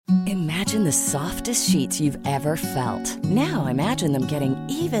Imagine the softest sheets you've ever felt. Now imagine them getting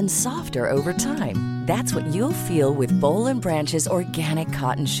even softer over time. That's what you'll feel with Boll & Branch's organic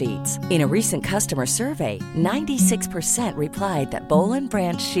cotton sheets. In a recent customer survey, 96% replied that Boll &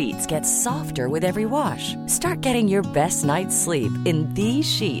 Branch sheets get softer with every wash. Start getting your best night's sleep in these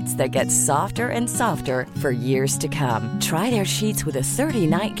sheets that get softer and softer for years to come. Try their sheets with a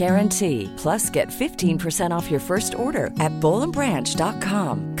 30-night guarantee. Plus, get 15% off your first order at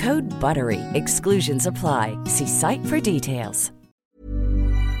bollandbranch.com. Code BUTTERY. Exclusions apply. See site for details.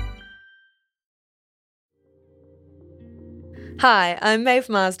 Hi, I'm Maeve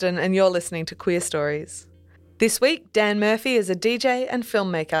Marsden and you're listening to Queer Stories. This week, Dan Murphy is a DJ and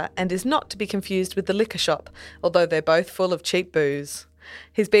filmmaker and is not to be confused with The Liquor Shop, although they're both full of cheap booze.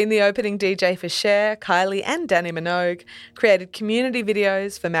 He's been the opening DJ for Cher, Kylie and Danny Minogue, created community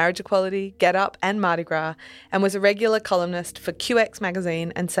videos for Marriage Equality, Get Up and Mardi Gras, and was a regular columnist for QX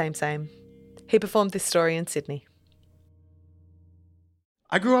magazine and Same Same. He performed this story in Sydney.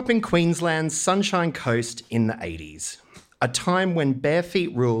 I grew up in Queensland's Sunshine Coast in the 80s, a time when bare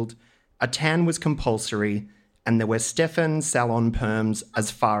feet ruled, a tan was compulsory, and there were Stefan salon perms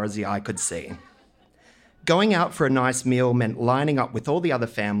as far as the eye could see. Going out for a nice meal meant lining up with all the other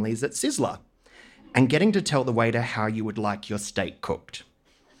families at Sizzler and getting to tell the waiter how you would like your steak cooked.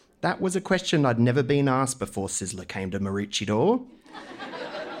 That was a question I'd never been asked before Sizzler came to Maroochydore.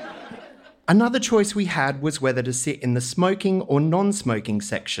 Another choice we had was whether to sit in the smoking or non-smoking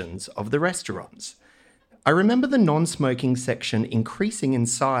sections of the restaurants. I remember the non-smoking section increasing in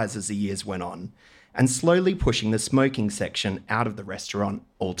size as the years went on and slowly pushing the smoking section out of the restaurant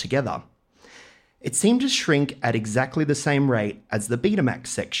altogether. It seemed to shrink at exactly the same rate as the Betamax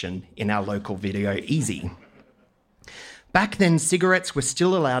section in our local Video Easy. Back then, cigarettes were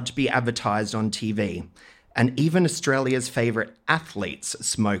still allowed to be advertised on TV, and even Australia's favourite athletes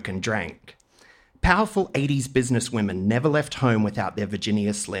smoke and drank. Powerful 80s businesswomen never left home without their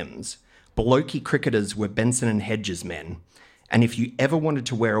Virginia Slims. Blokey cricketers were Benson and Hedges men. And if you ever wanted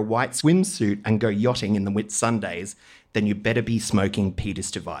to wear a white swimsuit and go yachting in the Whitsundays, then you better be smoking Peter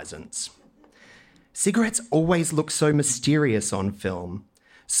Stuyvesant's. Cigarettes always look so mysterious on film,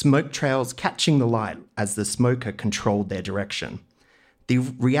 smoke trails catching the light as the smoker controlled their direction. The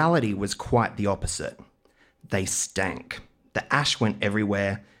reality was quite the opposite. They stank. The ash went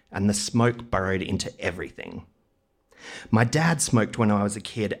everywhere and the smoke burrowed into everything. My dad smoked when I was a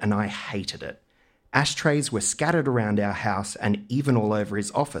kid and I hated it. Ashtrays were scattered around our house and even all over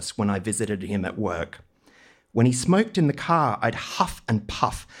his office when I visited him at work. When he smoked in the car, I'd huff and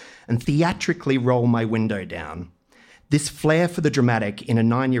puff and theatrically roll my window down. This flair for the dramatic in a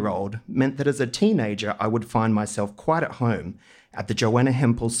 9-year-old meant that as a teenager I would find myself quite at home at the Joanna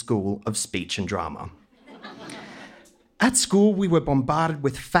Hempel School of Speech and Drama. At school, we were bombarded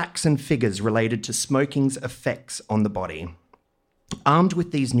with facts and figures related to smoking's effects on the body. Armed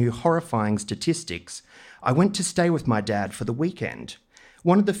with these new horrifying statistics, I went to stay with my dad for the weekend.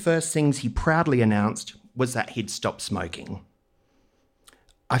 One of the first things he proudly announced was that he'd stopped smoking.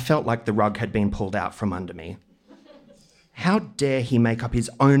 I felt like the rug had been pulled out from under me. How dare he make up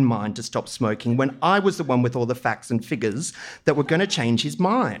his own mind to stop smoking when I was the one with all the facts and figures that were going to change his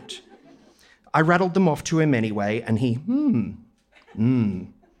mind? I rattled them off to him anyway, and he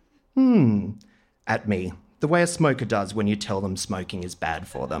at me, the way a smoker does when you tell them smoking is bad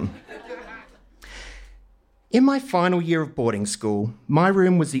for them. In my final year of boarding school, my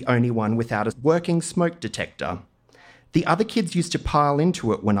room was the only one without a working smoke detector. The other kids used to pile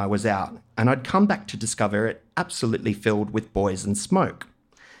into it when I was out, and I'd come back to discover it absolutely filled with boys and smoke.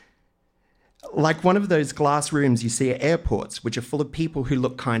 Like one of those glass rooms you see at airports, which are full of people who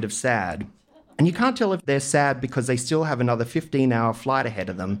look kind of sad. And you can't tell if they're sad because they still have another 15-hour flight ahead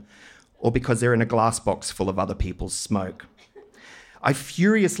of them, or because they're in a glass box full of other people's smoke. I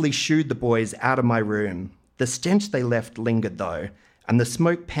furiously shooed the boys out of my room. The stench they left lingered though, and the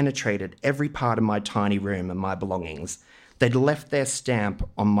smoke penetrated every part of my tiny room and my belongings. They'd left their stamp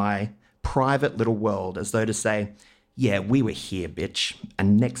on my private little world as though to say, yeah, we were here, bitch,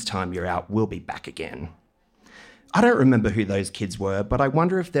 and next time you're out, we'll be back again. I don't remember who those kids were, but I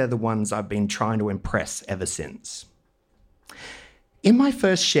wonder if they're the ones I've been trying to impress ever since. In my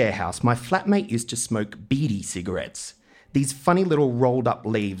first share house, my flatmate used to smoke beady cigarettes, these funny little rolled up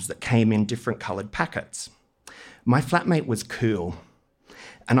leaves that came in different coloured packets. My flatmate was cool,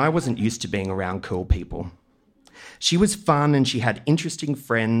 and I wasn't used to being around cool people. She was fun and she had interesting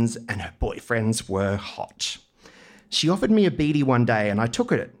friends, and her boyfriends were hot. She offered me a beady one day and I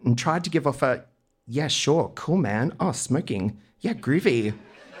took it and tried to give off a, yeah, sure, cool man. Oh, smoking. Yeah, groovy.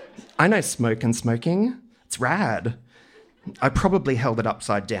 I know smoking. It's rad. I probably held it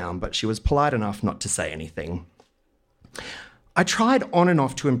upside down, but she was polite enough not to say anything. I tried on and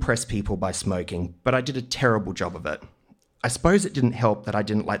off to impress people by smoking, but I did a terrible job of it. I suppose it didn't help that I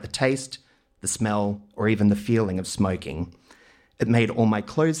didn't like the taste, the smell, or even the feeling of smoking. It made all my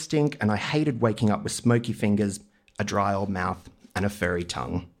clothes stink, and I hated waking up with smoky fingers, a dry old mouth, and a furry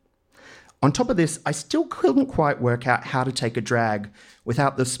tongue. On top of this, I still couldn't quite work out how to take a drag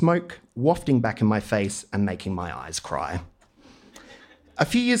without the smoke wafting back in my face and making my eyes cry. A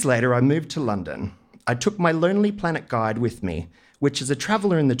few years later, I moved to London. I took my Lonely Planet guide with me, which as a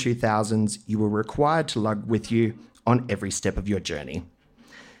traveller in the 2000s, you were required to lug with you on every step of your journey.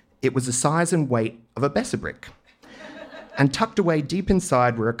 It was the size and weight of a Besser-brick. And tucked away deep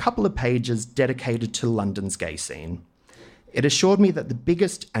inside were a couple of pages dedicated to London's gay scene. It assured me that the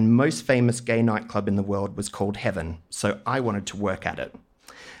biggest and most famous gay nightclub in the world was called Heaven, so I wanted to work at it.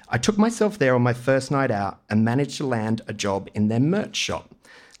 I took myself there on my first night out and managed to land a job in their merch shop,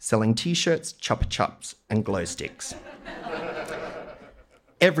 selling t-shirts, chupa chups, and glow sticks.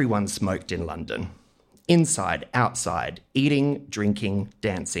 Everyone smoked in London. Inside, outside, eating, drinking,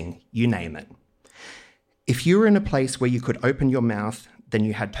 dancing, you name it. If you were in a place where you could open your mouth, then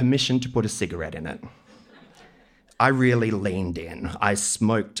you had permission to put a cigarette in it. I really leaned in. I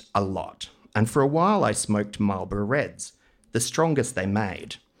smoked a lot. And for a while I smoked Marlboro Reds, the strongest they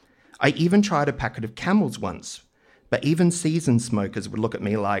made. I even tried a packet of Camels once, but even seasoned smokers would look at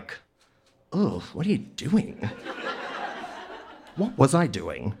me like, "Oh, what are you doing?" What was I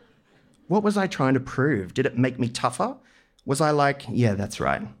doing? What was I trying to prove? Did it make me tougher? Was I like, yeah, that's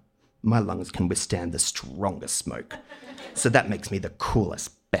right. My lungs can withstand the strongest smoke. So that makes me the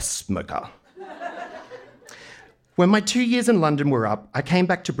coolest, best smoker. When my 2 years in London were up, I came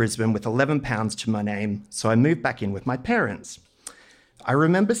back to Brisbane with 11 pounds to my name, so I moved back in with my parents. I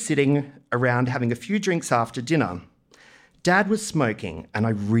remember sitting around having a few drinks after dinner. Dad was smoking, and I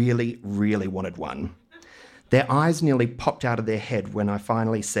really, really wanted one. Their eyes nearly popped out of their head when I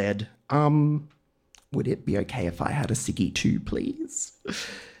finally said, would it be okay if I had a ciggy too, please?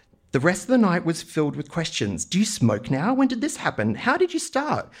 The rest of the night was filled with questions. Do you smoke now? When did this happen? How did you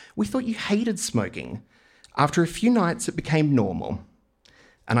start? We thought you hated smoking. After a few nights, it became normal,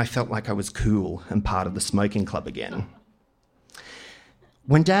 and I felt like I was cool and part of the smoking club again.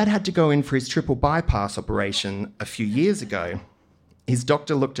 When Dad had to go in for his triple bypass operation a few years ago, his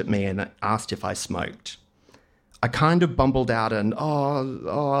doctor looked at me and asked if I smoked. I kind of bumbled out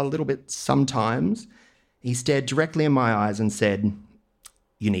a little bit sometimes. He stared directly in my eyes and said,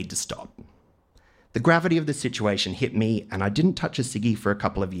 "You need to stop." The gravity of the situation hit me, and I didn't touch a ciggy for a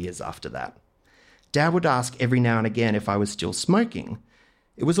couple of years after that. Dad would ask every now and again if I was still smoking.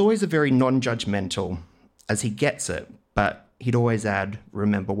 It was always a very non-judgmental, as he gets it, but he'd always add,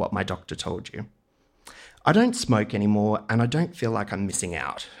 "Remember what my doctor told you." I don't smoke anymore, and I don't feel like I'm missing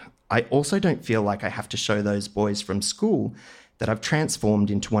out. I also don't feel like I have to show those boys from school that I've transformed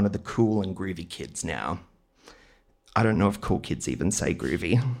into one of the cool and groovy kids now. I don't know if cool kids even say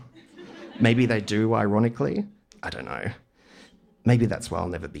groovy. Maybe they do, ironically. I don't know. Maybe that's why I'll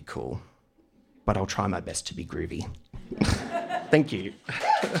never be cool. But I'll try my best to be groovy. Thank you.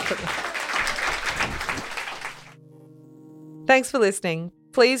 Thanks for listening.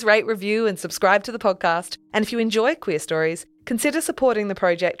 Please rate, review and subscribe to the podcast. And if you enjoy Queer Stories, consider supporting the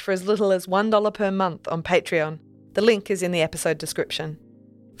project for as little as $1 per month on Patreon. The link is in the episode description.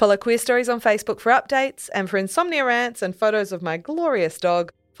 Follow Queer Stories on Facebook for updates, and for insomnia rants and photos of my glorious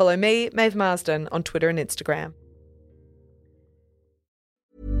dog, follow me, Maeve Marsden, on Twitter and Instagram.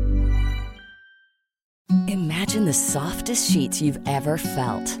 Imagine the softest sheets you've ever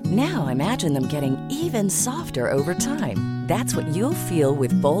felt. Now imagine them getting even softer over time. That's what you'll feel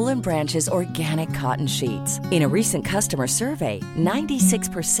with Boll & Branch's organic cotton sheets. In a recent customer survey,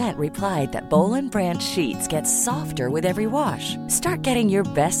 96% replied that Boll & Branch sheets get softer with every wash. Start getting your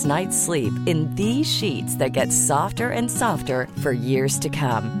best night's sleep in these sheets that get softer and softer for years to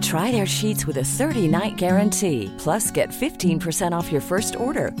come. Try their sheets with a 30-night guarantee. Plus, get 15% off your first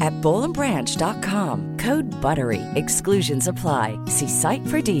order at bollandbranch.com. Code BUTTERY. Exclusions apply. See site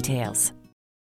for details.